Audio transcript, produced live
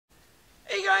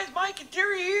guys, Mike and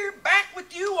Terry here, back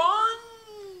with you on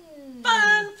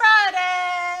Fun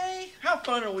Friday! How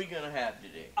fun are we going to have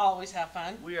today? Always have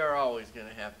fun. We are always going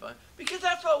to have fun, because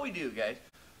that's what we do, guys.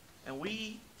 And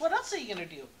we... What else are you going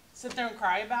to do? Sit there and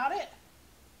cry about it?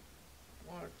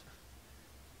 What?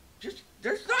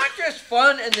 There's not just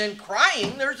fun and then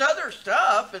crying. There's other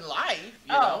stuff in life,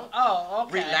 you know. Oh,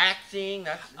 okay. Relaxing,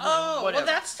 that's, oh, whatever.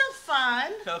 well, that's still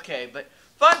fun. Okay, but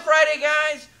Fun Friday,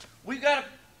 guys. We got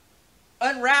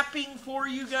unwrapping for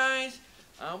you guys.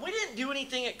 We didn't do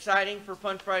anything exciting for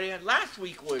Fun Friday. Last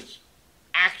week was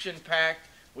action-packed.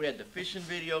 We had the fishing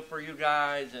video for you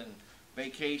guys and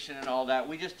vacation and all that.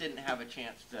 We just didn't have a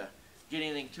chance to get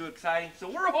anything too exciting. So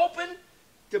we're hoping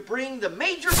to bring the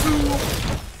major boom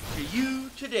to you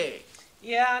today.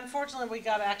 Yeah, unfortunately, we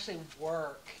got to actually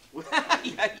work.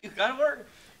 Yeah, you got to work.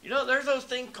 You know, there's those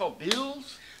things called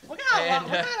bills. We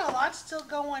got a lot still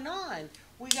going on.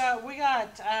 We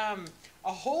got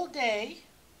a whole day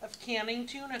of canning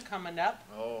tuna coming up.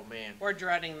 Oh, man. We're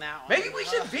dreading that one. Maybe we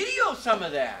should video some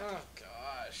of that. Oh,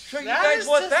 gosh. Show you guys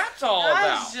what that's all about.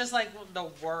 That's just like the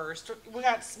worst. We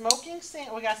got smoked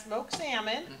salmon.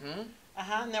 Mm-hmm.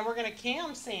 And then we're going to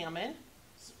can salmon.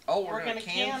 Oh, we're going to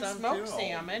can smoked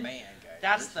salmon. Oh, man, guys.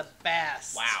 That's the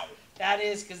best. Wow. That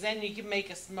is, because then you can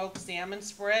make a smoked salmon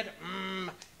spread.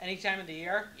 Any time of the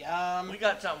year. Yum. We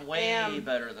got something way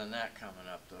better than that coming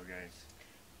up, though, guys.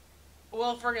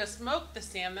 Well, if we're going to smoke the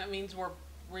salmon, that means we're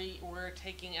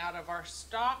taking out of our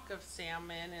stock of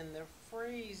salmon in the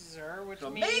freezer, which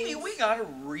means... maybe we got to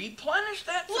replenish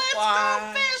that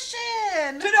supply. Let's go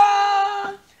fishing!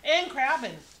 Ta-da! And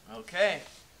crabbing. Okay.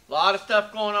 A lot of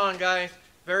stuff going on, guys.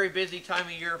 Very busy time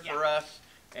of year for us.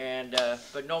 And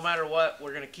but no matter what,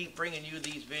 we're going to keep bringing you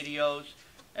these videos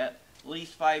at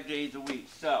least 5 days a week.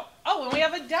 So. Oh, and we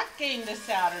have a duck game this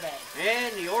Saturday.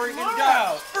 And the Oregon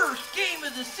Ducks' first game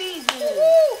of the season.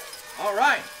 Woo! All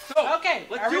right. So, okay,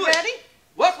 let's are we ready?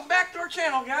 Welcome back to our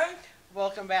channel, guys.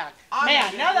 Welcome back.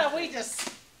 Man, now that we just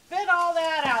spit all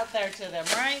that out there to them,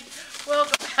 right?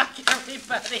 Welcome back,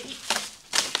 everybody.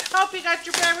 Hope you got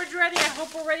your beverage ready. I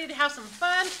hope we're ready to have some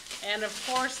fun. And, of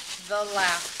course, the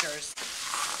laughters.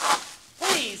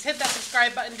 Please hit that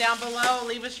subscribe button down below.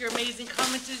 Leave us your amazing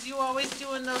comments as you always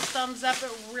do, and those thumbs up.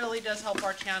 It really does help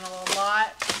our channel a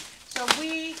lot. So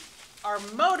we are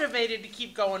motivated to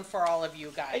keep going for all of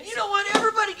you guys. And you know what?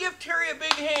 Everybody give Terry a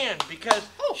big hand, because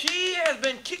she has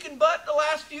been kicking butt the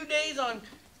last few days on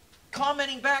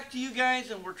commenting back to you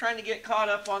guys, and we're trying to get caught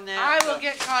up on that. I will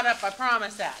get caught up. I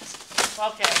promise that.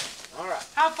 Okay. All right.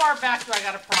 How far back do I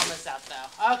got to promise that, though?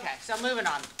 Okay, so moving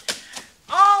on.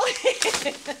 All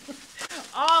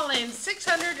in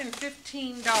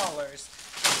 $615.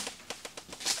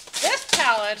 This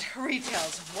pallet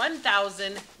retails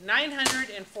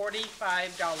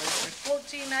 $1,945. There's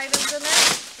 14 items in there,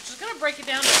 which is going to break it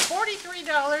down to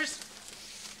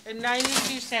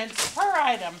 $43.92 per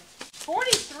item.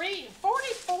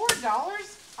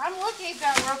 $44? I'm looking at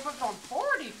that real quick on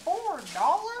 $44.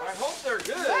 I hope they're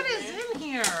good. What is in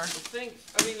here? I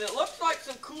mean, it looks like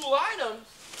some cool items,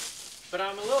 but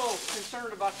I'm a little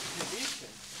concerned about the condition.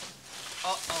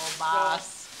 Uh-oh,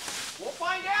 boss. So, we'll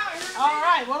find out here in a minute. All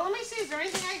right, well, let me see. Is there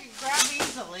anything I can grab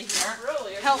easily here? Not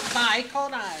really. Help Mike.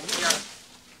 Hold on. Here.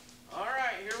 All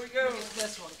right, here we go. Get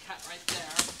this one cut right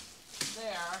there.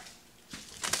 There.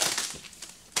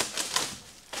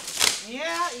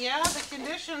 Yeah, the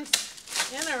condition's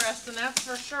interesting, that's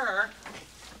for sure.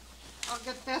 I'll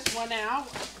get this one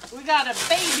out. We got a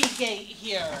baby gate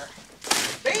here.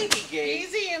 Baby gate?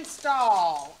 Easy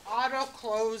install. Auto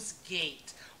close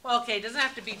gate. Well, okay, it doesn't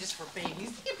have to be just for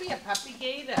babies. It could be a puppy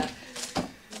gate, a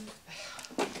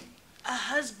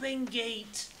husband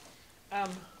gate.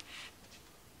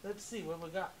 Let's see what we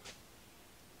got.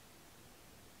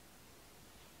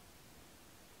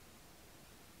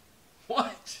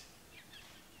 What?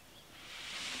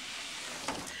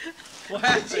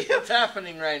 What's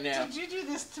happening right now? Did you do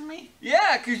this to me?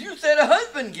 Yeah, because you said a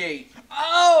husband gate.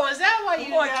 Oh, is that why you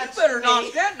did that? You better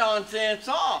knock that nonsense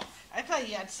off. I thought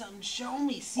you had something to show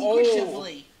me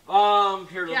secretively. Here, let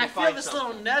me I find feel this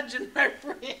something. little nudge in my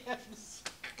ribs.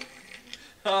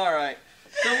 All right.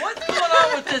 So what's going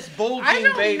on with this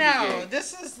bulging baby gate? I don't know.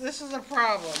 This is a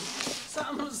problem.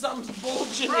 Something's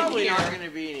bulging Probably in here. not going to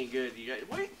be any good, you guys.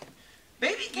 Wait,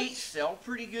 baby gates sell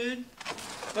pretty good,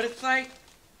 but it's like,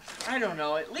 I don't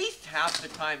know, at least half the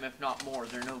time, if not more,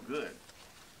 they're no good.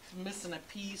 Missing a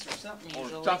piece or something Or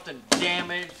usually. something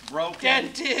damaged,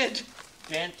 broken.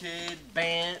 Dented,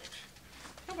 bent.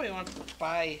 Nobody wants to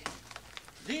buy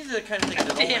These are the kind of things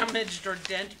that damaged or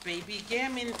dent baby. I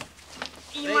mean,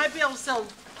 you might be able to sell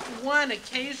one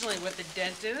occasionally with a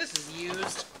dent in. This is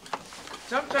used.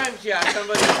 Sometimes, yeah,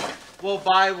 somebody will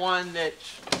buy one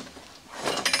that's,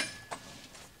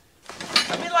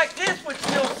 I mean, like this would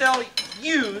still sell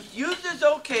used. Used is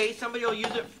okay. Somebody will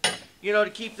use it, you know, to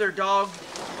keep their dog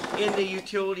in the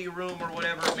utility room or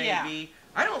whatever it may be.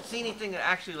 I don't see anything that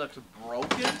actually looks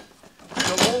broken.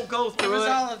 So we'll go through There's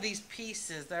it. all of these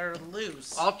pieces that are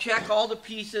loose. I'll check all the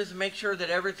pieces, make sure that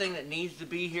everything that needs to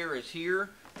be here is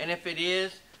here. And if it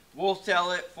is, we'll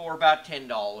sell it for about $10.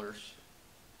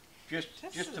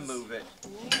 Just to move it.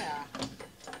 Yeah.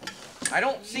 I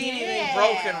don't see anything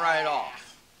broken right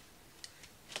off.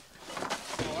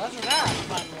 Well, wasn't that a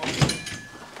fun one?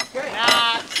 Okay.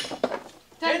 Not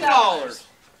 $10.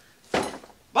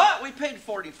 But we paid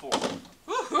 $44.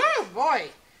 Woohoo, boy.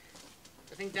 I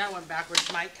think that went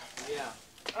backwards, Mike. Yeah.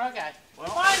 Okay. Well,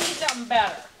 Find me something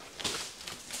better.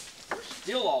 We're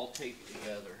still all taped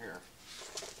together here.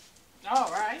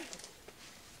 All right.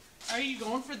 Are you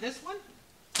going for this one?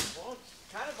 Well, it's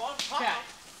kind of on top.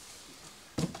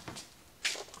 Okay.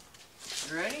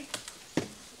 You ready?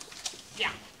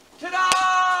 Yeah.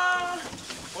 Ta-da!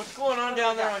 What's going on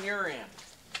down there on your end?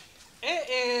 It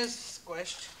is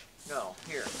squished. No,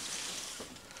 here.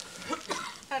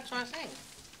 That's what I'm saying.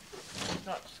 It's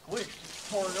not squished, it's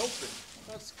torn open.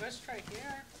 Well, it's squished right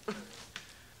here.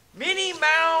 Minnie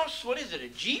Mouse, what is it, a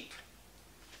Jeep?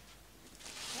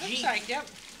 Looks like, yep.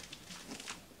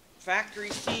 Factory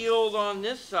sealed on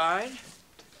this side.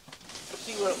 Let's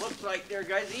see what it looks like there,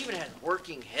 guys. It even has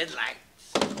working headlights.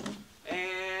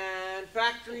 And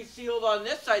factory sealed on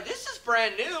this side. This is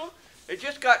brand new. It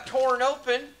just got torn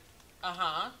open.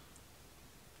 Uh-huh.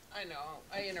 I know.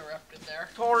 I interrupted there.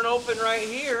 Torn open right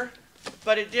here.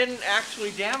 But it didn't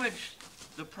actually damage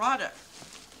the product.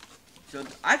 So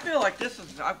I feel like this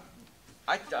is...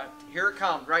 here it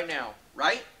comes right now.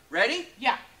 Right? Ready?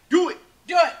 Yeah. Do it.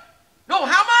 Do it. No,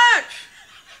 how much?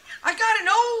 I gotta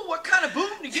know what kind of boom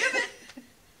to give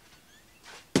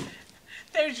it.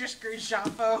 There's your screenshot,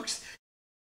 folks.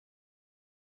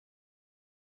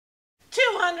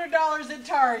 $200 at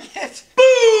Target.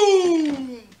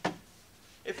 Boom!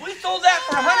 If we sold that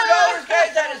for $100,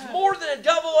 guys, that is more than a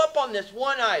double up on this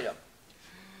one item.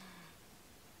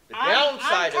 The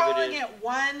downside I'm of calling it is... it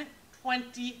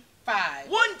 $125.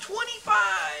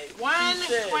 $125.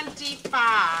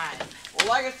 $125. Well,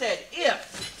 like I said,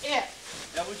 if.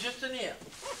 If. That was just an if.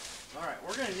 All right,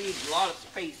 we're going to need a lot of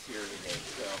space here today,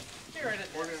 so Here it is.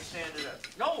 we're going to sand it up.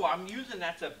 No, I'm using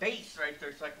that's a base right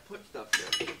there so I can put stuff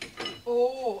there.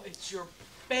 Oh, it's your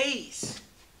base.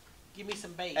 Give me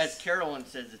some base. As Carolyn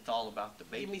says, it's all about the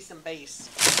base. Give me some base.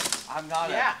 I'm not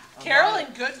Yeah. I'm Carolyn,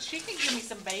 not good. She can give me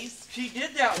some base. She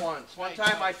did that once. One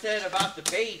time I said about the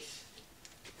base.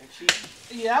 And she...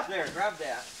 Yep. There, grab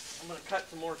that. I'm going to cut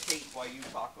some more tape while you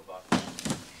talk about it.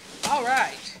 All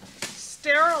right.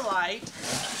 Sterilite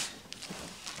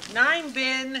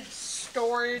 9-bin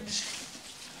storage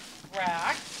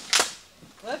rack.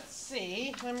 Let's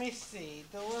see. Let me see.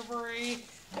 Delivery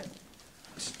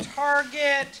to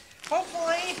Target.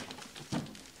 Hopefully.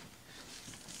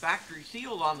 Factory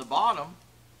sealed on the bottom.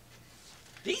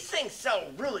 These things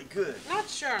sell really good. Not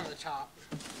sure on the top.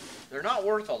 They're not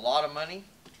worth a lot of money,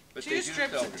 but they 2 do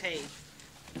strips sell of good. tape.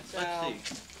 So, Let's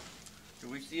see. Do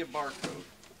we see a barcode?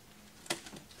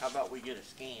 How about we get a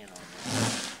scan on that?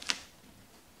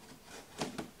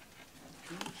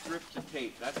 2 strips of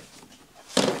tape. That's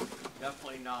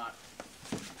definitely not.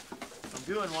 I'm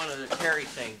doing one of the Terry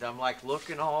things. I'm like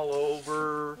looking all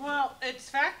over. well, it's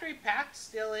factory packed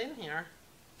still in here.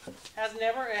 It has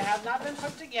not been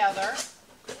put together.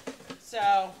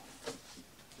 So,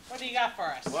 what do you got for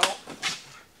us? Well,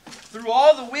 through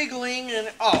all the wiggling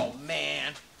and, oh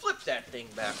man, flip that thing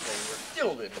back over.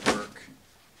 Still didn't work.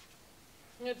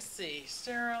 Let's see,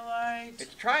 Sterilite.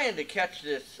 It's trying to catch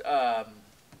this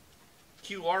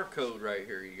QR code right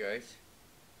here, you guys.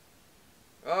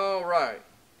 All right.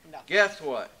 No. Guess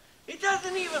what? It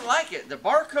doesn't even like it. The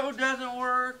barcode doesn't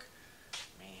work.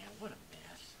 Man, what a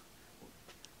mess.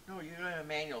 No, you're going to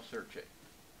manual search it.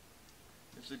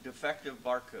 It's a defective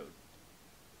barcode.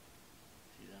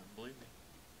 She doesn't believe me.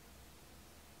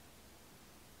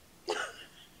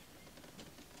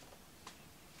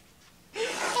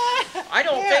 I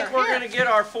don't think we're going to get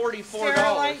our $44.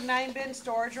 Sterilite 9-bin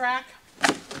storage rack.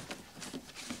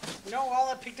 No, all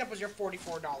I picked up was your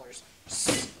 $44.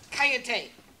 Cayenne.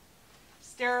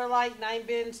 Sterilite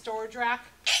 9-bin storage rack.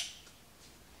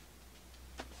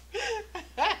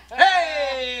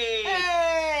 Hey!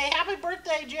 Hey! Happy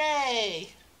birthday, Jay!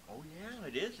 Oh yeah,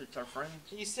 it is. It's our friend.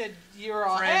 You said you're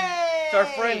all Friend. hey! It's our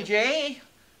friend Jay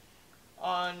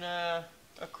on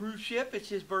a cruise ship. It's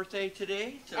his birthday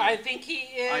today. So I think he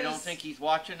is. I don't think he's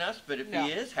watching us, but if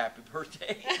he is, happy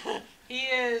birthday. He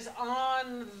is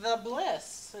on the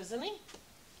Bliss, isn't he?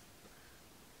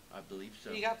 I believe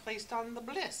so. He got placed on the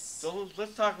Bliss. So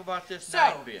let's talk about this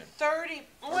night bin. 30.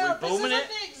 Well, this isn't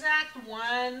the exact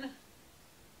one.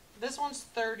 This one's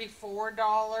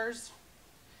 $34.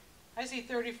 I see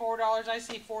 $34. I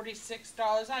see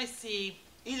 $46. I see.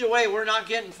 Either way, we're not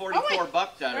getting 44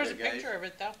 bucks out of it, guys. There's a picture of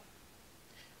it, though.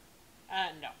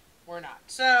 No, we're not.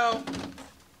 So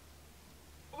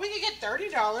we could get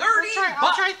 $30. I'll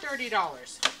try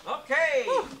 $30. Okay.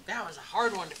 Whew, that was a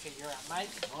hard one to figure out, Mike.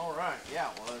 All right.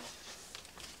 Yeah, it was.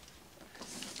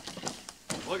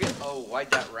 Look at, oh,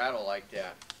 why'd that rattle like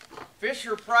that?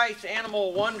 Fisher Price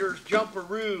Animal Wonders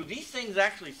Jumperoo. These things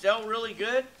actually sell really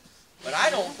good, but I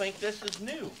don't think this is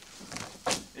new.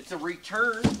 It's a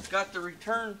return. It's got the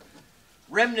return,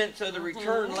 remnants of the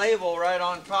return label right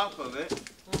on top of it.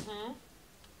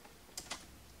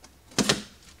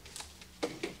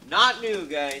 Not new,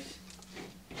 guys.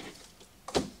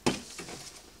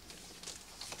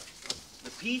 The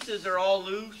pieces are all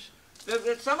loose.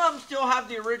 Some of them still have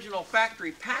the original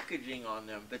factory packaging on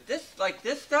them, but this, like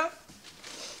this stuff,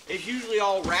 is usually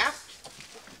all wrapped.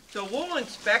 So we'll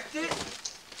inspect it.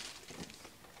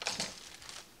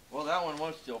 Well, that one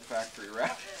was still factory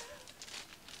wrapped.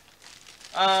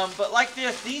 But like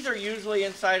this, these are usually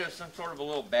inside of some sort of a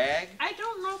little bag. I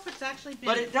don't know if it's actually been.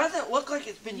 But it doesn't look like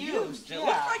it's been used. Yeah. It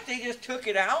looks like they just took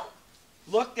it out,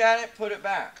 looked at it, put it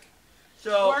back.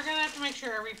 So we're gonna have to make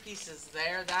sure every piece is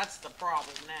there. That's the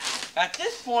problem now. At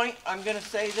this point, I'm gonna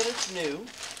say that it's new,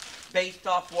 based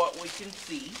off what we can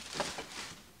see.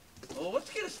 Well, let's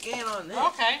get a scan on this.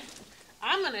 Okay,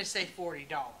 I'm gonna say $40,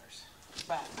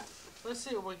 but let's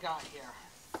see what we got here.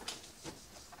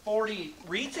 40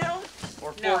 retail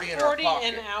or 40 no, in 40 our pocket?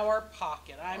 in our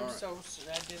pocket. I'm right. so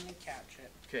I didn't catch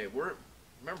it. Okay,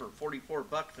 remember 44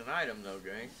 bucks an item though,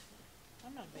 guys.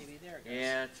 I'm not maybe there it goes.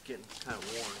 Yeah, it's getting kind of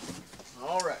worn.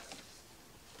 All right.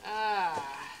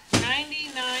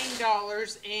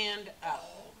 $99 and up.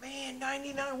 Oh man,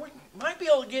 99. We might be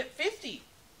able to get 50.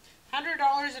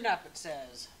 $100 and up, it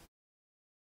says.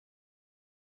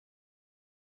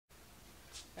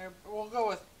 There, we'll go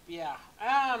with yeah.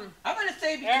 I'm gonna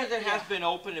say because it has been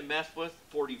opened and messed with,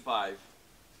 45.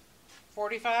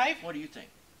 45? What do you think?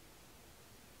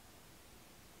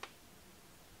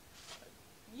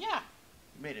 Yeah.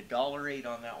 You made $1.08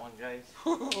 on that one, guys.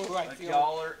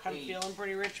 I'm feeling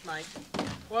pretty rich, Mike.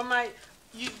 Well,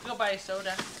 you could go buy a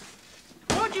soda.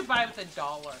 What would you buy with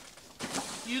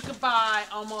 $1? You could buy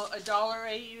almost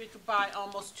 $1.08. You could buy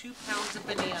almost 2 pounds of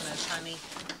bananas, honey.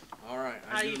 All right.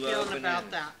 How you feeling about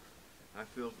that? I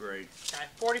feel great. Okay,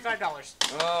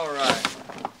 $45. All right.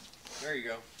 There you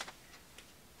go.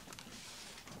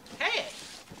 Hey,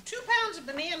 2 pounds of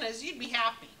bananas, you'd be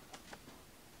happy.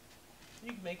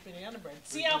 You can make banana bread.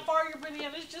 See how far your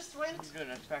bananas just went? Good,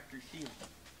 that's factory seal.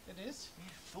 It is?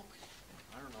 Yeah, focus.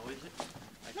 I don't know, is it?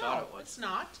 I No, thought it was. it's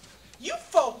not. You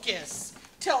focus.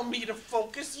 Tell me to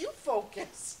focus. You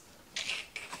focus.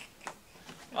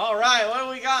 All right, what do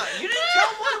we got? You didn't tell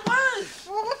them what it was.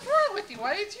 Well, what's wrong with you?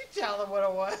 Why didn't you tell them what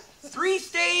it was?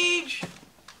 3-stage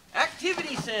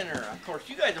activity center. Of course,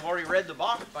 you guys have already read the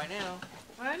box by now.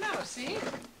 I know, see?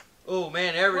 Oh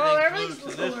man, everything's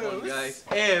loose in this one, loose. guys.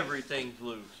 Everything's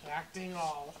loose. Acting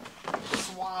all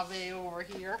suave over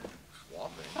here.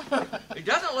 Suave. It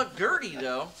doesn't look dirty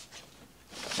though.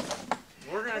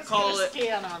 We're gonna call it.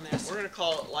 Scan on this. We're gonna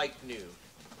call it like new.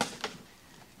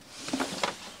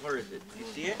 Where is it? You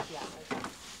see it? Yeah.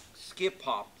 Skip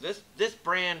Hop. This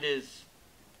brand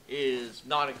is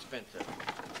not expensive.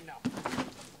 No.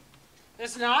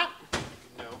 It's not?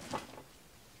 No.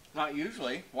 Not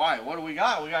usually. Why? What do we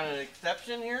got? We got an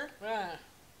exception here?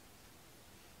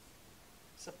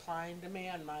 Supply and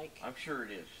demand, Mike. I'm sure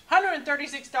it is.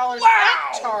 $136 Wow!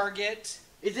 at Target.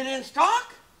 Is it in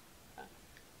stock?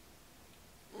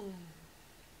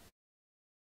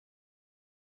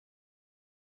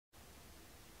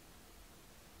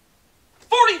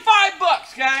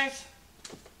 $45, guys.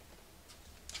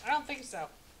 I don't think so.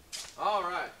 All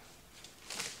right.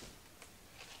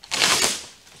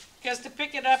 Because to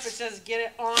pick it up, it says get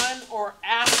it on or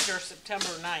after September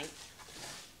 9th.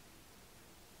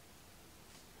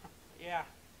 Yeah.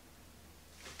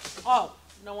 Oh,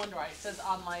 no wonder why. It says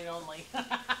online only.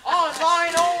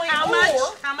 Online only. How much?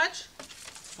 How much?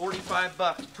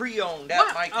 $45. Pre-owned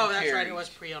at Mike and Oh, that's Terry's. right. It was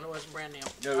pre-owned. It wasn't brand new.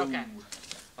 No. Okay.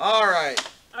 All right.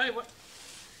 Okay, what?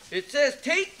 It says,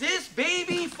 take this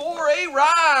baby for a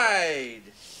ride.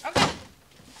 Okay.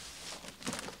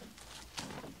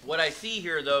 What I see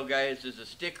here, though, guys, is a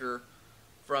sticker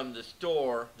from the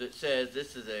store that says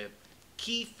this is a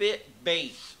key fit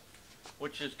base,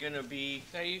 which is going to be...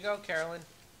 There you go, Carolyn.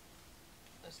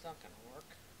 That's not going to work.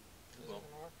 Is it going to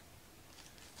work?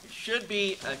 It should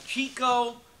be a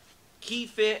Chico key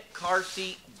fit car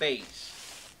seat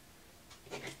base.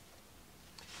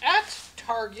 At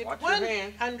Target, Watch your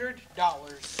hand.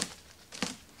 $100.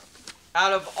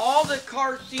 Out of all the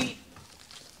car seat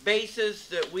bases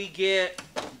that we get,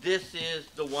 this is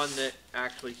the one that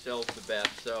actually sells the best.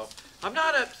 So I'm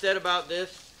not upset about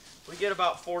this. We get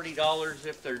about $40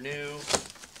 if they're new.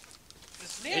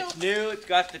 It's new. It's new. It's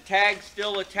got the tag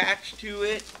still attached to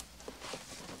it.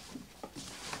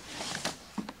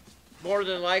 More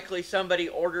than likely somebody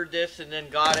ordered this and then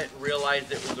got it and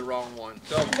realized it was the wrong one.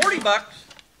 So 40 bucks.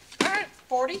 Alright,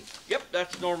 40. Yep,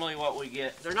 that's normally what we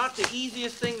get. They're not the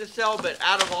easiest thing to sell, but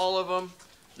out of all of them,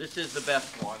 this is the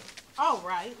best one. All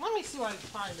right, let me see what I can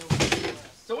find over here.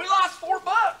 So we lost 4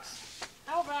 bucks.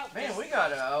 How about Man, this? we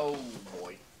got a, oh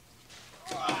boy.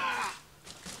 Ah.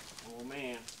 Oh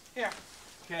man. Here.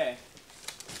 Okay.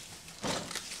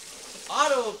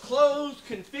 Auto close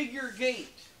configure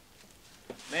gate.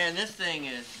 Man, this thing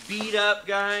is beat up,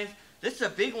 guys. This is a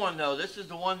big one though. This is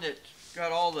the one that's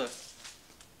got all the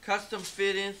custom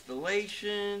fit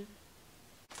installation.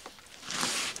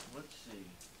 Let's see.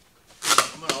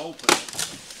 I'm gonna open it.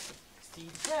 See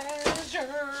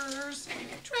treasures,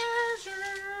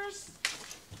 treasures.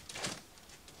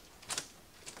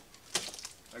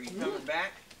 Are you coming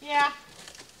back? Yeah.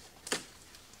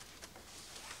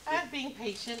 I'm being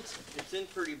patient. It's in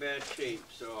pretty bad shape,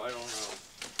 so I don't know.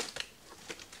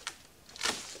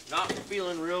 Not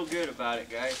feeling real good about it,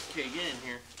 guys. Okay, get in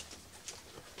here.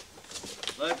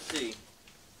 Let's see.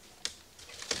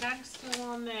 Tag's still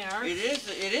on there.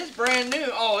 It is brand new.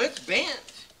 Oh, it's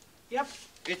bent. Yep.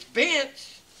 It's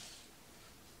bent,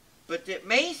 but it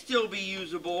may still be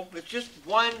usable. It's just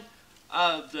one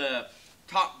of the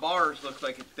top bars looks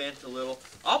like it's bent a little.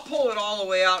 I'll pull it all the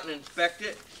way out and inspect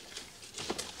it.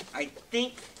 I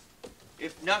think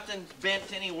if nothing's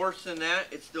bent any worse than that,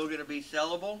 it's still going to be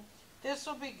sellable. This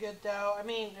will be good though. I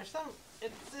mean, there's some.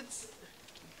 It's.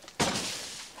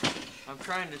 I'm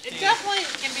trying to see. It definitely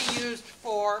can be used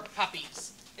for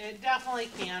puppies. It definitely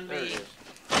can be. There it is.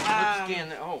 Let's scan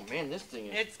that. Oh man, this thing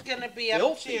is. It's gonna be up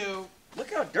filthy. to.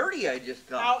 Look how dirty I just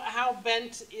got. How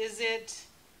bent is it?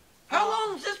 How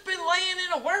long has this been laying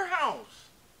in a warehouse?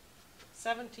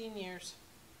 17 years.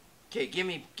 Okay, give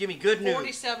me good news.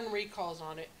 47 recalls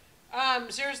on it.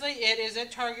 Seriously, it is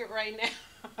at Target right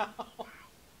now.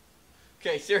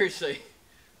 Okay, seriously.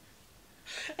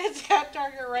 It's at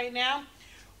Target right now.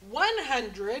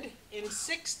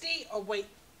 160. Oh wait,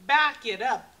 back it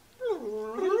up.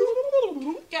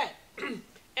 Okay.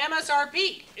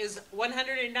 MSRP is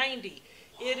 190.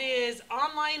 It is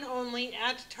online only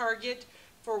at Target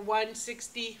for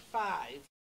 165.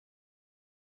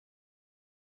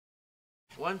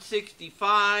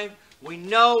 165. We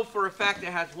know for a fact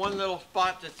it has one little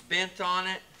spot that's bent on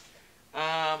it.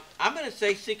 I'm gonna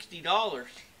say $60.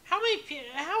 How many?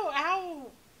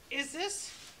 How is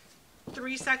this?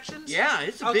 3 sections? Yeah,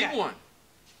 it's a big one.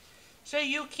 So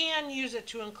you can use it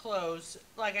to enclose,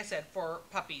 like I said, for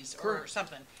puppies or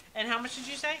something. And how much did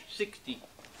you say? 60.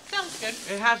 Sounds good.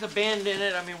 It has a bend in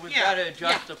it. I mean, we've got to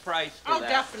adjust the price for that.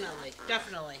 Definitely,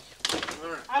 definitely. All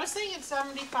right. I was thinking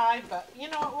 75, but you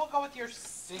know what? We'll go with your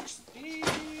 60.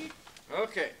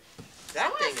 Okay. That I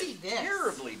wanna thing see is this.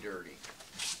 terribly dirty.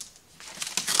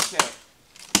 Okay.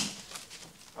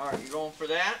 All right, you going for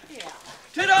that? Yeah.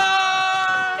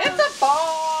 Ta-da! It's a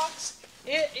box.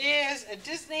 It is a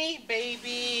Disney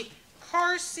baby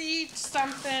car seat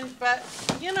something, but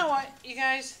you know what, you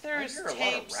guys? There's I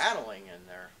hear tapes. a lot of rattling in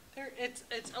there.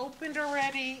 It's opened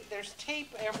already. There's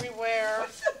tape everywhere.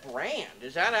 What's the brand?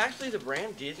 Is that actually the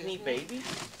brand Disney Baby?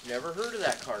 Never heard of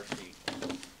that car seat.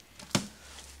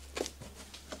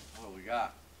 What do we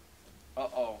got?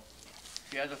 Uh-oh.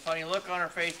 She has a funny look on her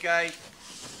face, guys.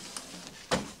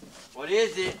 What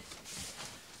is it?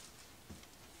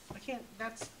 I can't.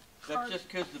 That's just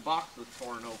because the box was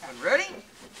torn open. Ready?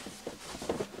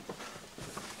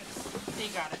 You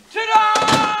got it.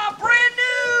 Ta-da! Brand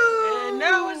new!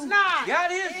 No, it's not. Yeah,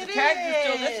 it is. The tags are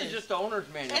still. This is just the owner's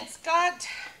manual. It's got.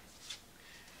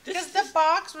 Because the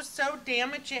box was so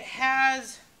damaged, it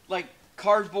has like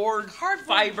cardboard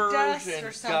fibers dust and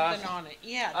or something dust on it.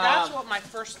 Yeah, that's what my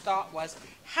first thought was.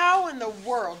 How in the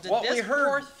world did this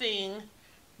poor thing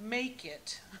make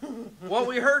it? What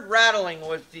we heard rattling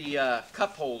was the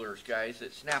cup holders, guys,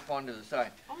 that snap onto the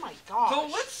side. Oh my gosh. So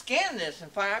let's scan this and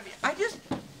find out.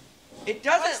 It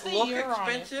doesn't look year on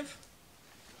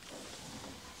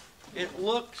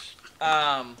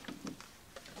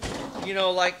you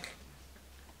know, like,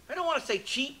 I don't want to say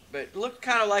cheap, but it looks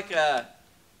kind of like an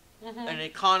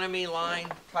economy line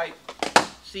type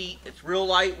seat. It's real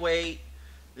lightweight.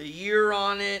 The year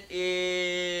on it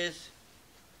is,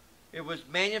 it was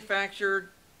manufactured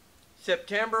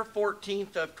September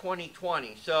 14th of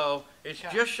 2020. So it's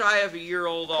just shy of a year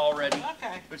old already.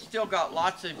 Okay. But still got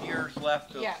lots of years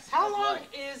left of Yes. How long life.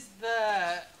 is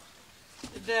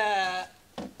the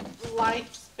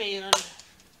lifespan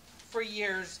for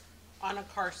years on a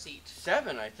car seat?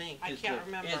 7, I think. I can't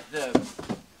remember. Is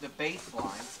the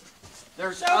baseline.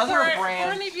 There's So other for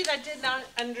brands. any of you that did not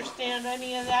understand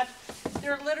any of that,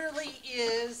 there literally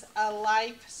is a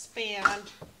lifespan,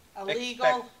 a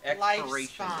legal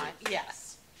expiration lifespan. date.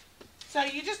 Yes. So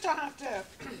you just don't have to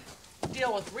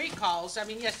deal with recalls. I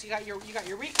mean, yes, you got your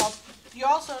recalls. You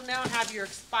also now have your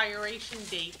expiration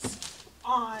dates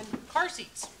on car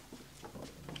seats.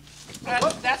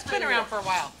 That's been around for a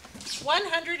while.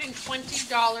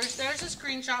 $120. There's a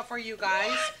screenshot for you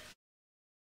guys.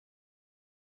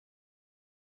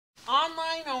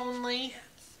 Online only.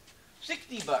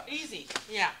 $60. Easy.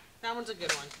 Yeah, that one's a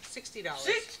good one. $60.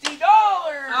 $60.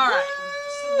 All right.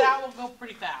 So that will go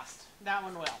pretty fast. That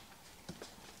one will.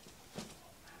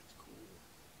 That's cool.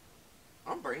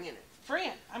 I'm bringing it. Bring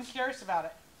it. I'm curious about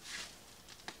it.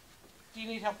 Do you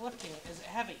need help lifting it? Is it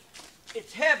heavy?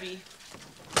 It's heavy,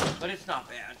 but it's not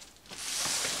bad.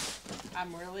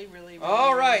 I'm really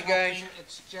All right, hoping guys.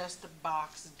 it's just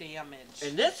box damage.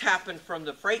 And this happened from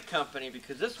the freight company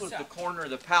because this was the corner of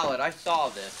the pallet. I saw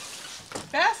this.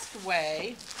 Best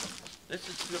Way. This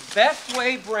is the Best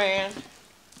Way brand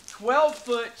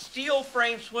 12-foot steel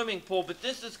frame swimming pool. But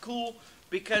this is cool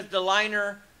because the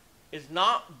liner is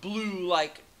not blue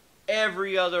like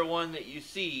every other one that you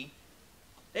see.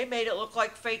 They made it look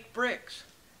like fake bricks.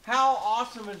 How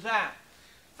awesome is that?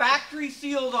 Factory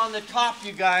sealed on the top,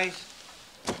 you guys.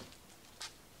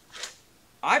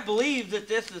 I believe that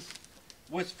this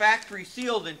was factory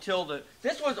sealed until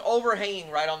this was overhanging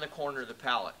right on the corner of the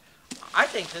pallet. I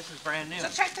think this is brand new. So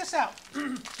check this out,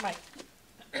 Mike.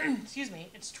 Excuse me.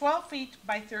 It's 12 feet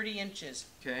by 30 inches.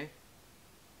 Okay.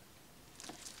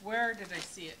 Where did I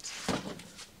see it?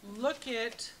 Look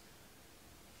at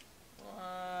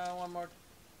one more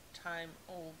time.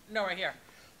 Oh, no, right here.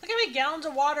 Look how many gallons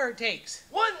of water it takes.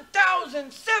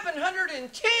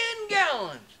 1,710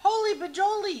 gallons. Holy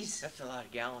bajolies. That's a lot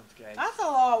of gallons, guys. That's a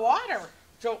lot of water.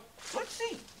 So, let's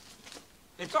see.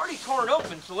 It's already torn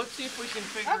open, so let's see if we can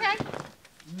figure it out. Okay.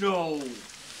 No.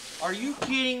 Are you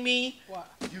kidding me? What?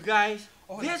 You guys,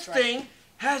 Oh, this that's right. thing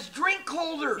has drink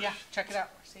holders. Yeah, check it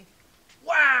out. See?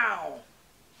 Wow.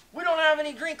 We don't have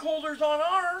any drink holders on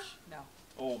ours. No.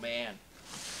 Oh, man.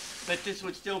 But this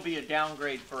would still be a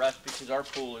downgrade for us because our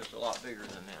pool is a lot bigger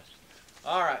than this.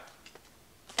 All right.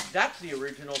 That's the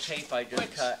original tape I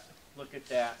just cut. Look at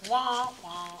that. Wah,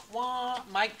 wah, wah.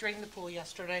 Mike drained the pool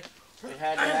yesterday. It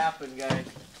had to happen, guys.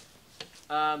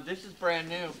 This is brand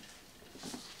new.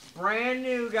 Brand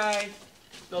new, guys.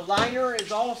 The liner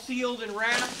is all sealed and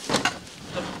wrapped.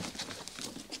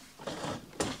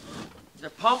 The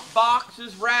pump box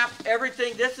is wrapped.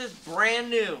 Everything. This is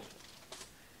brand new.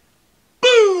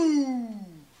 Boom!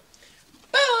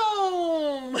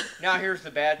 Boom! Now here's the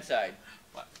bad side.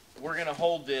 We're going to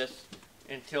hold this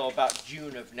until about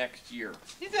June of next year.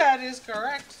 That is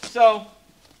correct. So,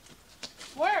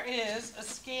 Where is a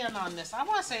scan on this? I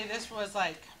want to say this was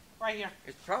like right here.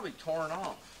 it's probably torn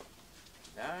off.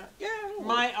 Yeah. it'll work.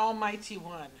 My almighty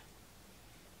one.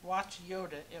 Watch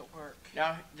Yoda at work.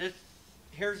 Now,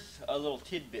 here's a little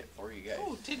tidbit for you guys.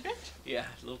 Oh, tidbit? Yeah,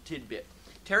 a little tidbit.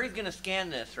 Terry's going to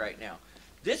scan this right now.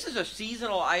 This is a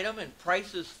seasonal item, and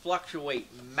prices fluctuate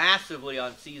massively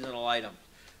on seasonal items.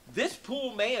 This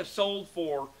pool may have sold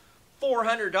for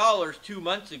 $400 2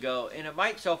 months ago, and it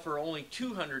might sell for only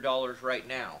 $200 right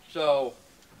now. So,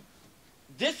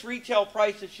 this retail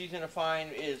price that she's going to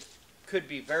find could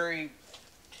be very...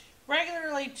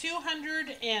 Regularly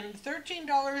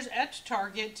 $213 at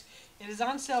Target. It is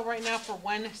on sale right now for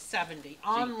 $170.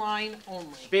 Online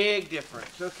only. Big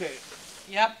difference. Okay.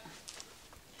 Yep.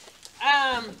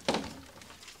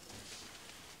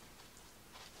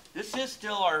 This is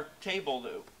still our table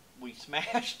that we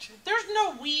smashed. There's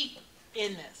no we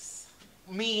in this.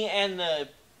 Me and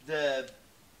the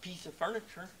piece of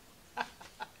furniture.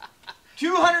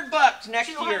 $200 next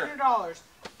year. $200.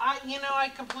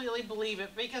 I completely believe it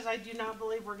because I do not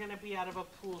believe we're going to be out of a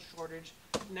pool shortage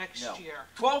next year.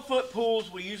 12-foot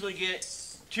pools, we usually get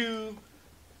 $200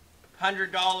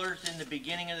 in the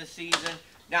beginning of the season.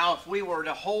 Now, if we were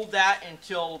to hold that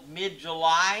until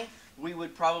mid-July, we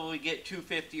would probably get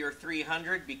 $250 or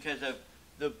 $300 because of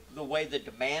the way the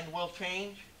demand will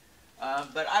change.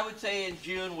 But I would say in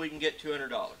June we can get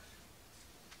 $200.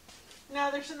 Now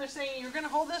they're saying you're going to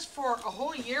hold this for a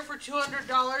whole year for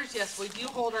 $200. Yes, we do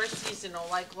hold our seasonal.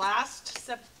 Like last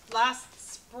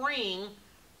spring,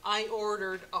 I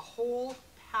ordered a whole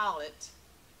pallet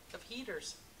of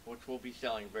heaters, which we'll be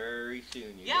selling very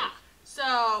soon. You yeah. guys.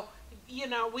 So you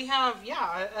know we have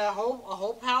a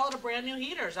whole pallet of brand new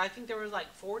heaters. I think there was like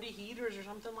 40 heaters or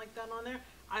something like that on there.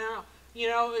 I don't know. You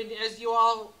know, as you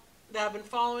all that have been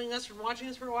following us or watching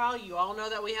us for a while, you all know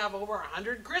that we have over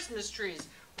 100 Christmas trees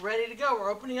ready to go.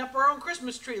 We're opening up our own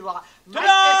Christmas tree lot.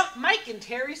 Mike and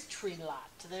Terry's tree lot.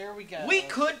 There we go. We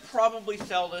could probably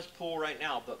sell this pool right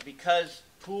now, but because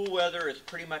pool weather is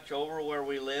pretty much over where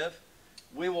we live,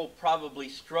 we will probably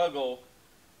struggle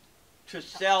to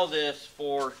sell this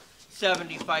for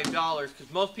 $75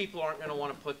 because most people aren't going to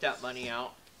want to put that money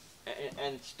out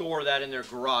and store that in their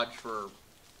garage for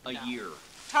a year.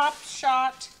 Top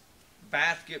Shot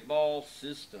basketball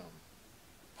system.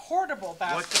 Portable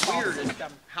basketball What's weird system.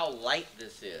 is how light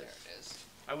this is. There it is.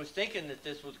 I was thinking that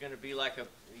this was going to be like a,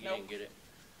 you Nope. didn't get it,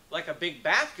 like a big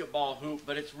basketball hoop,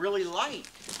 but it's really light.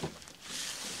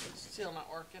 It's still not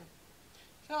working.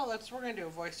 So we're going to do a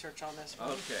voice search on this one.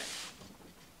 Okay.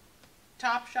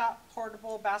 Top Shot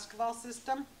portable basketball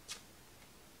system.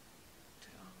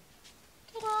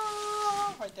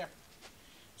 Ta-da! Right there.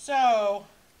 So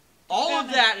all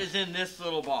of that is in this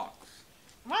little box.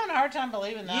 I'm having a hard time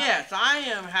believing that. Yes, I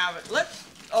am having.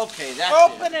 Okay,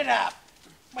 that's Open it up.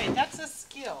 Wait, that's the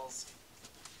skills.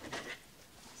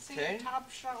 See, Okay. Top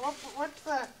Shot. What's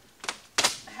the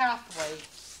halfway?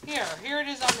 Here it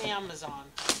is on the Amazon.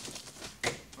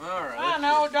 All right. I don't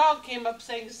know. A dog came up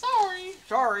saying sorry.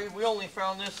 Sorry, we only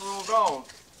found this little dog.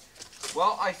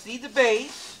 Well, I see the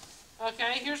base.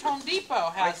 Okay, here's Home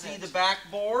Depot. I see the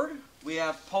backboard. We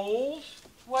have poles.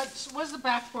 What's the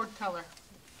backboard color?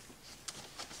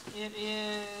 It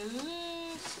is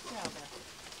down there.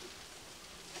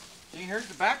 See, here's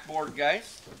the backboard,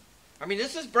 guys. I mean,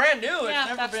 this is brand new. Yeah, it's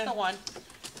never that's been. the one.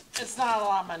 It's not a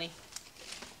lot of money.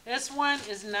 This one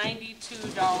is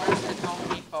 $92 at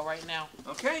Home Depot right now.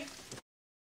 Okay.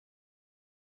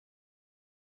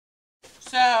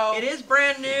 So It is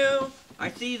brand new.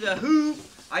 I see the hoop.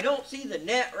 I don't see the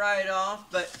net right off,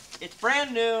 but it's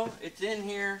brand new. It's in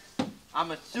here.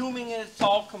 I'm assuming it's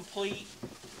all complete.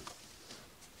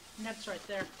 net's right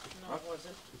there. No, it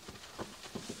wasn't.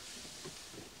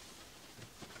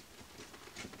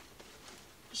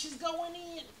 She's going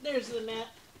in. There's the net.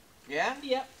 Yeah?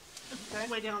 Yep. Okay.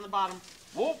 Way down on the bottom.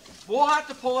 We'll have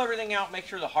to pull everything out, make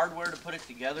sure the hardware to put it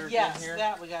together is in here.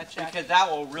 That we got to check. Because that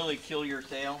will really kill your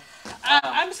sale.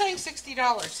 I'm saying $60.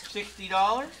 $60?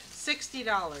 $60.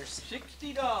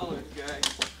 $60,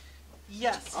 guys.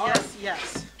 Yes, All yes, right.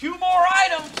 yes. 2 more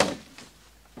items.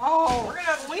 Oh, We're going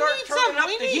to have to start turning up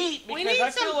the heat we because need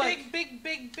I feel some like big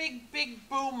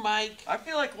boom, Mike. I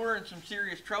feel like we're in some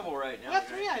serious trouble right now. We got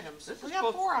guys. 3 items. This We is got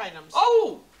supposed- 4 items.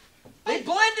 Oh! They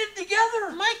blended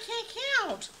together. Mike can't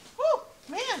count. Whew,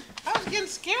 man, I was getting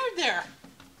scared there.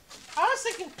 I was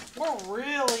thinking, we're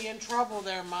really in trouble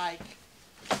there, Mike.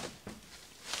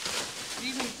 Do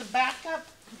you need some backup?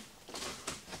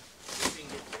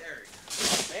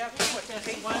 They have to put This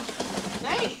tape one. on.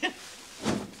 They,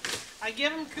 I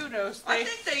give them kudos. I They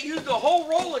think they used a whole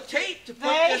roll of tape to put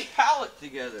this pallet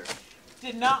together.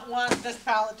 did not want this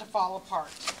pallet to fall apart.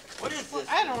 What is this?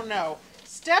 I don't know.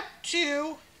 Step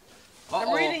 2. I'm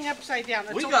Uh-oh. reading upside down.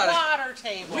 It's We a gotta- water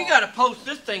table. We got to post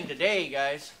this thing today,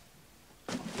 guys.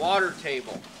 Water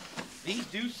table. These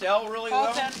do sell really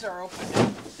Both well. ends are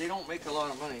open. They don't make a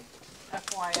lot of money.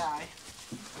 FYI.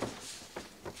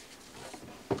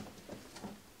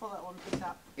 Pull that one piece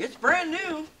out. It's brand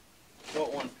new.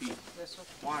 What one piece? This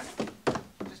one. Why?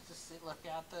 Just to see, look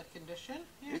at the condition.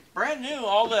 Yeah. It's brand new.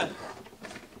 All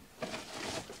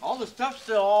the stuff's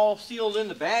still all sealed in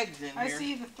the bags in I here.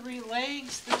 see the 3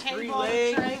 legs, the table, 3 the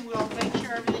legs. tray. We'll make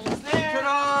sure everything's there.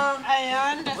 Ta-da!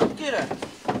 And Let's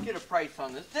get a price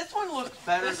on this. This one looks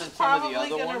better this than is some of the probably other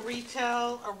going to ones.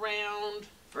 retail around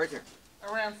Right there.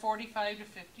 $45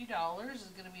 to $50 is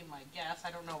going to be my guess.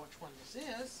 I don't know which one this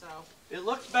is, so It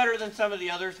looks better than some of the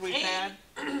others we've had.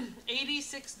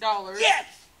 $86 Yes!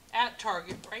 at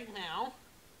Target right now.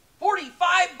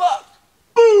 45 bucks.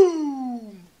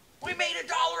 Boom! We made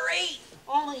 $1.08.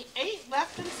 Only 8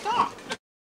 left in stock.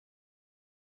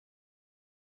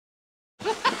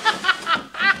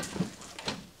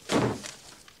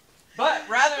 But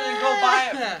rather than go buy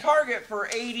it from Target for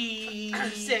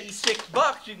 86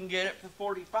 bucks, you can get it for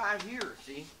 45 here,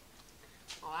 see?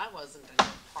 Well, that wasn't a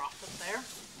profit there.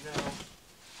 No.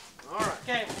 All right.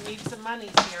 Okay, we need some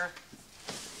monies here.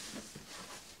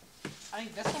 I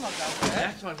think this one will go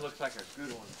good. This one looks like a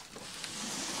good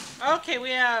one. Okay, we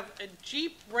have a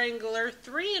Jeep Wrangler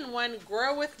 3-in-1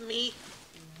 Grow With Me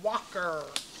Walker.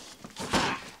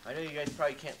 I know you guys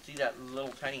probably can't see that little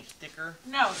tiny sticker.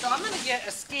 No, so I'm going to get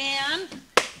a scan,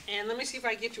 and let me see if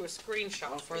I get you a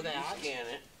screenshot for that. Scan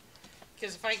it.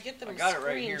 Because if I get them I a got screenshot. it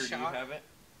right here. Do you have it?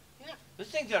 Yeah. This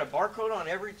thing's got a barcode on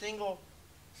every single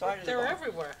side of the box. They're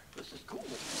everywhere. This is cool.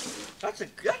 That's a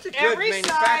good Every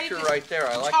manufacturer side, right there.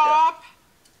 I like top,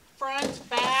 front,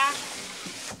 back.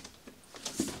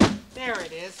 There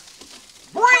it is.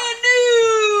 Brand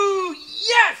new!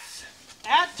 Yes!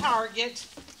 At Target.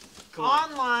 Cool.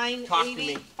 Online, Talk to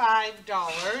me.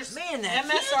 $85. Man,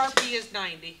 that's MSRP is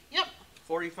 $90. Yep.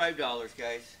 $45,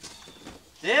 guys.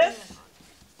 This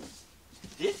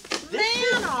Man,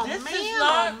 oh this man, is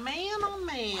not... oh man, oh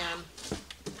man.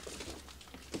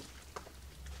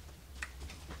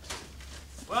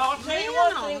 Well, I'll tell you Man,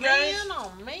 one oh thing, man, guys.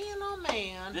 oh man, oh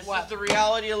man. This What? is the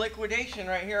reality of liquidation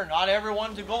right here. Not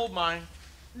everyone's a gold mine.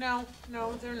 No,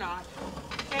 they're not.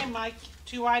 Okay, Mike,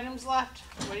 2 items left.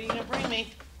 What are you going to bring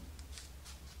me?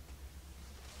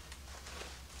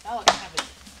 That looks heavy.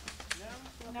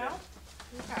 No?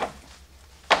 Okay.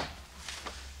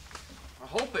 I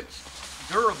hope it's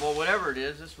durable, whatever it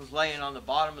is. This was laying on the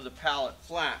bottom of the pallet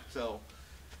flat, so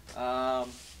no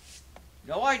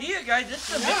idea, guys. This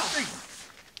is a mystery.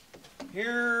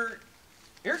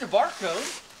 Here's a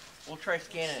barcode. We'll try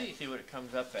scanning it and see what it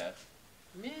comes up as.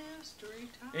 Mystery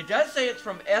time. It does say it's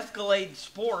from Escalade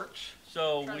Sports,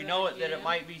 so we know that it again.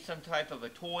 might be some type of a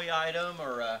toy item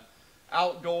or a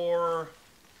outdoor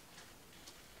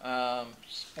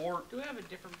sport Do we have a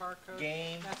different barcode?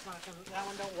 game. That's not gonna. That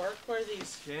one don't work. Where are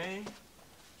these? Okay.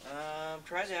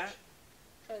 Try that.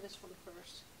 Try this one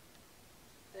first.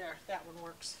 There, that one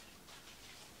works.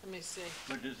 Let me see.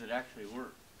 But does it actually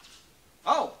work?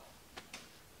 Oh!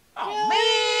 Oh, Really?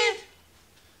 man!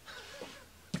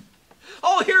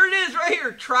 Oh, here it is right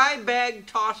here. Tri-Bag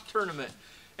Toss Tournament.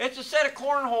 It's a set of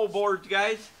cornhole boards,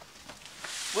 guys.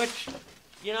 Which,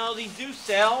 you know, these do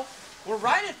sell. We're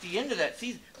right at the end of that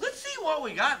season. Let's see what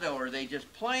we got, though. Are they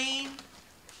just plain?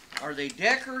 Are they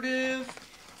decorative?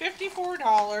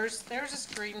 $54. There's a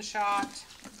screenshot.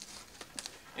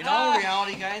 In all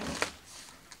reality, guys,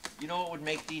 you know what would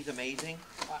make these amazing?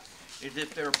 What? Is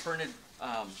if they're printed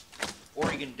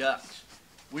Oregon Ducks.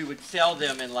 We would sell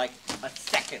them in like a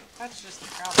second. That's just the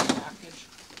travel package.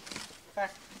 In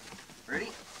fact, Ready?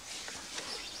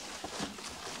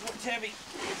 What's heavy?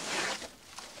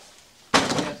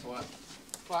 Guess what?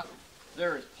 what?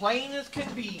 They're as plain as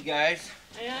can be, guys.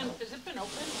 And has it been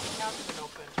opened? It hasn't been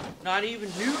opened. Not even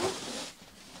new.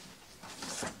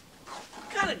 What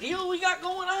kind of deal we got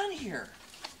going on here?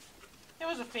 It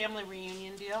was a family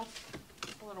reunion deal.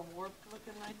 A little warped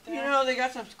looking right there. You know, they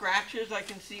got some scratches I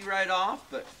can see right off,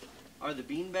 but are the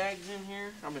bean bags in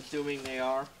here? I'm assuming they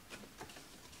are.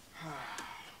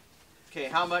 Okay,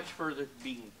 how much for the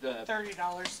bean? $30.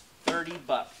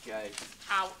 $30, guys.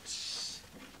 Ouch.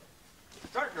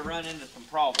 Starting to run into some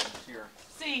problems here.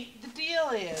 See, the deal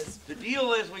is, The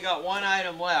deal is we got one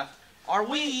item left. Are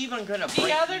we even going to break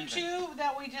the other even? 2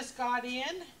 that we just got in,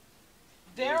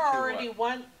 they're The other two already what?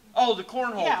 one. Oh, the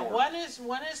cornhole Yeah, board. one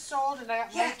is sold, and I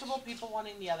got Yes. multiple people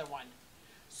wanting the other one.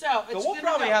 So it's So we'll gonna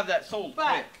probably go. have that sold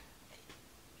But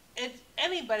quick.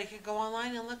 anybody could go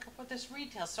online and look up what this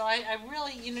retails. So I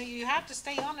really, you know, you have to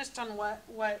stay honest on what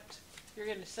you're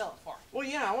going to sell it for. Well,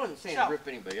 yeah, I wasn't saying So- to rip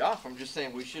anybody off. I'm just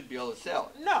saying we should be able to sell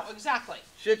it. No, exactly.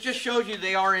 It just shows you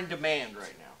they are in demand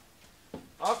right now.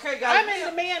 Okay, guys. I'm in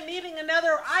demand, needing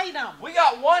another item. We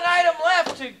got one item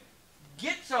left to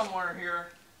get somewhere here.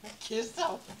 Kiss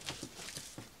off.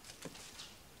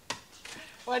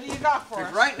 What do you got for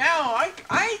us? Right now,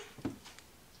 I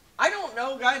don't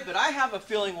know, guys, but I have a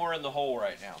feeling we're in the hole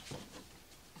right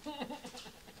now.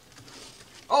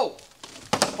 Oh,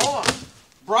 hold on.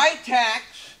 Britax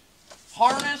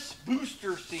harness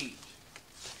booster seat.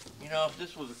 You know, if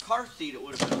this was a car seat, it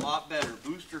would have been a lot better.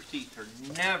 Booster seats are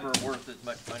never worth as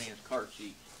much money as car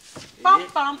seats. Bum,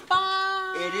 bum,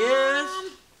 bum. It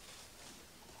is.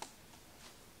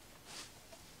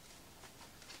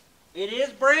 It is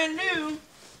brand new.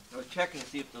 I was checking to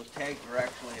see if those tags were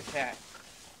actually attached.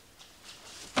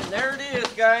 And there it is,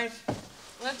 guys.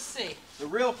 Let's see. The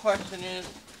real question is,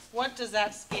 What does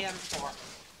that scan for?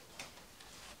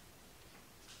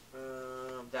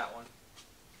 that one.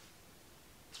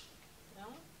 No?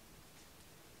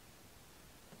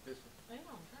 This I one. don't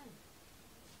know.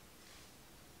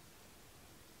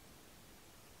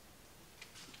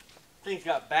 Thing's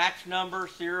got batch number,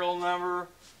 serial number,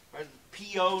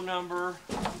 PO number.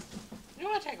 You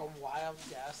want to take a wild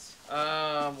guess?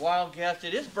 Wild guess.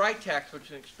 It is Brightex, which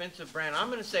is an expensive brand.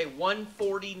 I'm going to say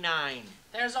 $149.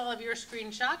 There's all of your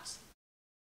screenshots.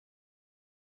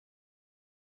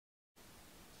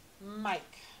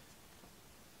 Mike.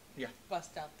 Yeah.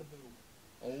 Bust out the boom.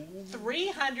 Oh.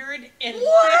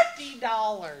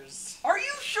 $350. Are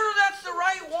you sure that's the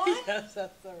right one? Yes,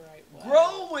 that's the right one.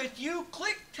 Grow with you,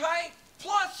 click tight,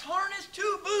 plus harness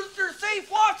 2 booster,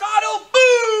 safe locks, auto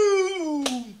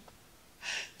boom!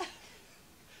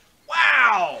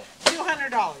 Wow!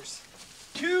 $200.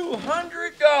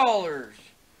 $200.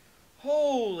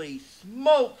 Holy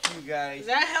smokes, you guys. Does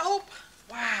that help?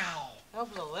 Wow.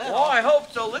 Helps a little. Well, I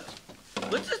hope so.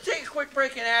 Let's just take a quick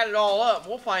break and add it all up.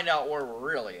 We'll find out where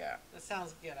we're really at. That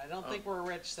sounds good. I don't think we're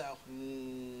rich, though.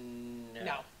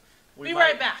 No. Be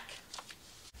right back.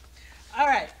 All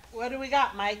right. What do we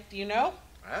got, Mike? Do you know?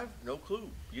 I have no clue.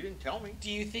 You didn't tell me. Do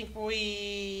you think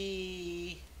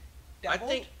we doubled? I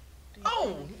think...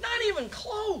 Oh, not even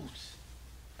close.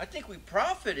 I think we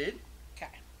profited.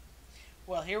 Okay.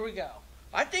 Well, here we go.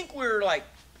 I think we're like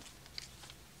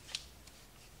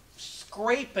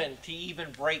scraping to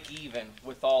even break even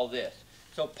with all this.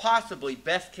 So possibly,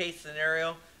 best case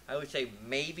scenario, I would say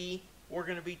maybe we're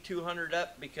going to be 200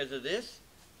 up because of this,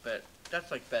 but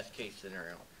that's like best case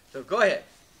scenario. So go ahead,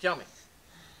 tell me.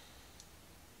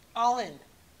 All in,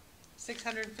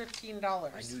 $615.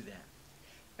 I knew that.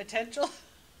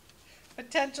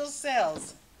 Potential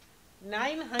sales,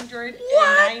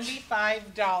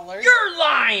 $995. You're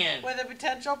lying! With a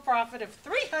potential profit of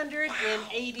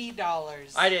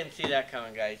 $380. I didn't see that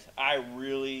coming, guys. I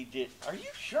really did. Are you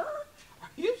sure?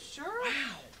 Are you sure?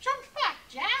 Wow. Jump back,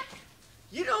 Jack.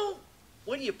 You know,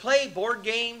 when you play board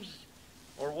games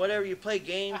or whatever, you play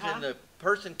games and the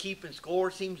person keeping score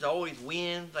seems to always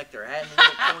win, like they're adding a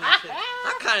little points.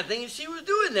 That kind of thing. And she was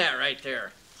doing that right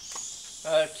there.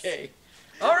 Okay.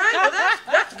 All right, well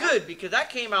that's good because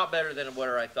that came out better than what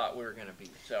I thought we were going to be.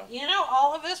 So you know,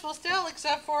 all of this will still,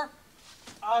 except for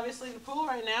obviously the pool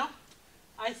right now.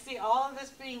 I see all of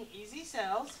this being easy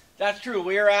sales. That's true.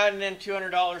 We are adding in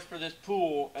 $200 for this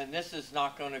pool, and this is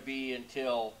not going to be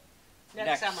until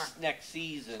next summer, next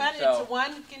season. But it's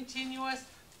one continuous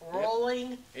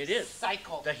rolling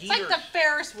cycle. The it's like the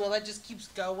Ferris wheel that just keeps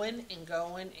going and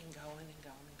going and going and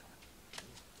going and going.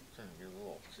 You're a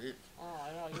little sick. Oh,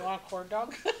 I know. You want a corn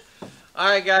dog? All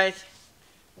right, guys.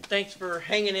 Thanks for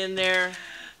hanging in there.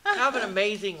 Have an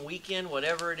amazing weekend,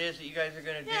 whatever it is that you guys are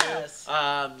going to do. Yes.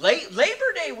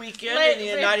 Labor Day weekend in the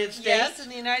United States. Yes, in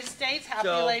the United States. Happy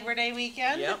Labor Day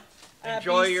weekend. Yep.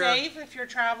 Be safe if you're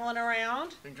traveling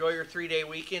around. Enjoy your 3-day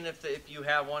weekend if you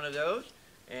have one of those.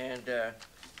 And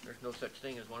there's no such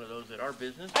thing as one of those at our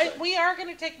business. We are going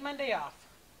to take Monday off.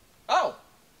 Oh,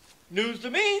 news to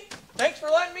me. Thanks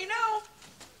for letting me know.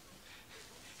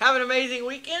 Have an amazing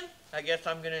weekend. I guess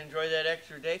I'm going to enjoy that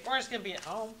extra day. We're just going to be at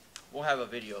home. We'll have a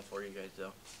video for you guys,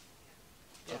 though.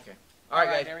 Yeah. Okay. All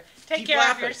right, guys. Take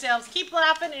care of yourselves. Keep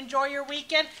laughing. Enjoy your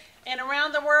weekend. And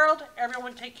around the world,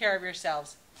 everyone take care of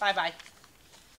yourselves. Bye-bye.